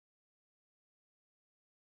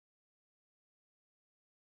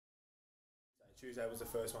Tuesday was the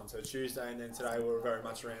first one. So Tuesday and then today were very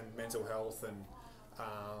much around mental health and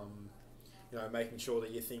making sure that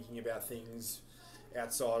you're thinking about things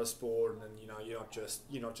outside of sport, and you're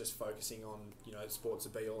not just focusing on sports a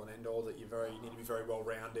be all and end all. That you need to be very well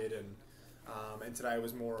rounded, and today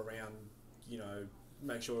was more around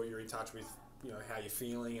make sure you're in touch with how you're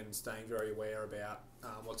feeling and staying very aware about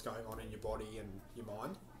what's going on in your body and your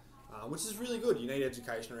mind, which is really good. You need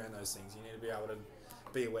education around those things. You need to be able to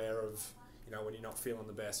be aware of when you're not feeling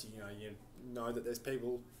the best. You know that there's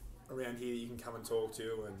people around here that you can come and talk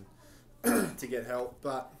to and to get help.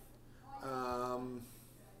 But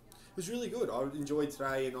it was really good. I enjoyed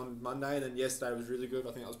today and on Monday, and then yesterday was really good.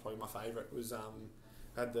 I think that was probably my favourite. It was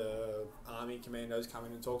had the Army Commandos come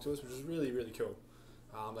in and talk to us, which was really, really cool.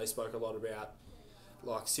 They spoke a lot about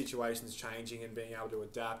like situations changing and being able to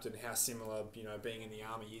adapt, and how similar being in the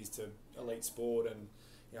army is to elite sport, and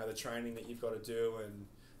the training that you've got to do and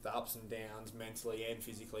the ups and downs mentally and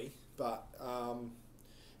physically. But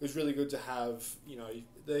it was really good to have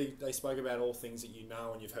they spoke about all things that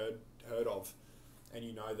and you've heard of, and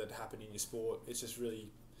that happen in your sport. It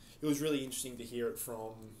was really interesting to hear it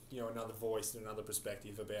from another voice and another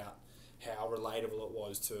perspective about how relatable it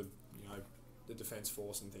was to the Defence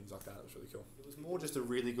Force and things like that. It was really cool. It was more just a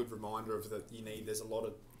really good reminder of that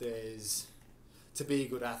to be a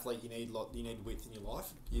good athlete, you need width in your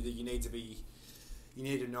life. You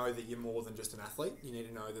need to know that you're more than just an athlete. You need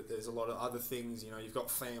to know that there's a lot of other things. You've got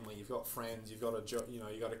family, you've got friends, you've got a job,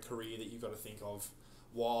 you've got a career that you've got to think of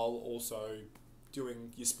while also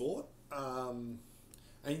doing your sport. And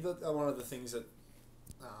one of the things that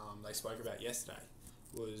they spoke about yesterday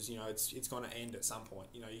was it's going to end at some point.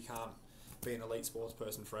 You can't be an elite sports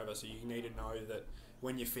person forever, so you need to know that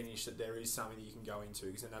when you're finished that there is something that you can go into,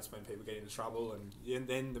 because then that's when people get into trouble, and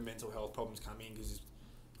then the mental health problems come in, because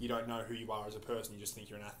you don't know who you are as a person, you just think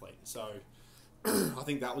you're an athlete. So I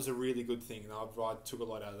think that was a really good thing, and I took a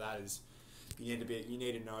lot out of that. Is you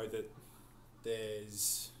need to know that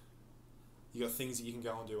you got things that you can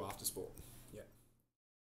go and do after sport.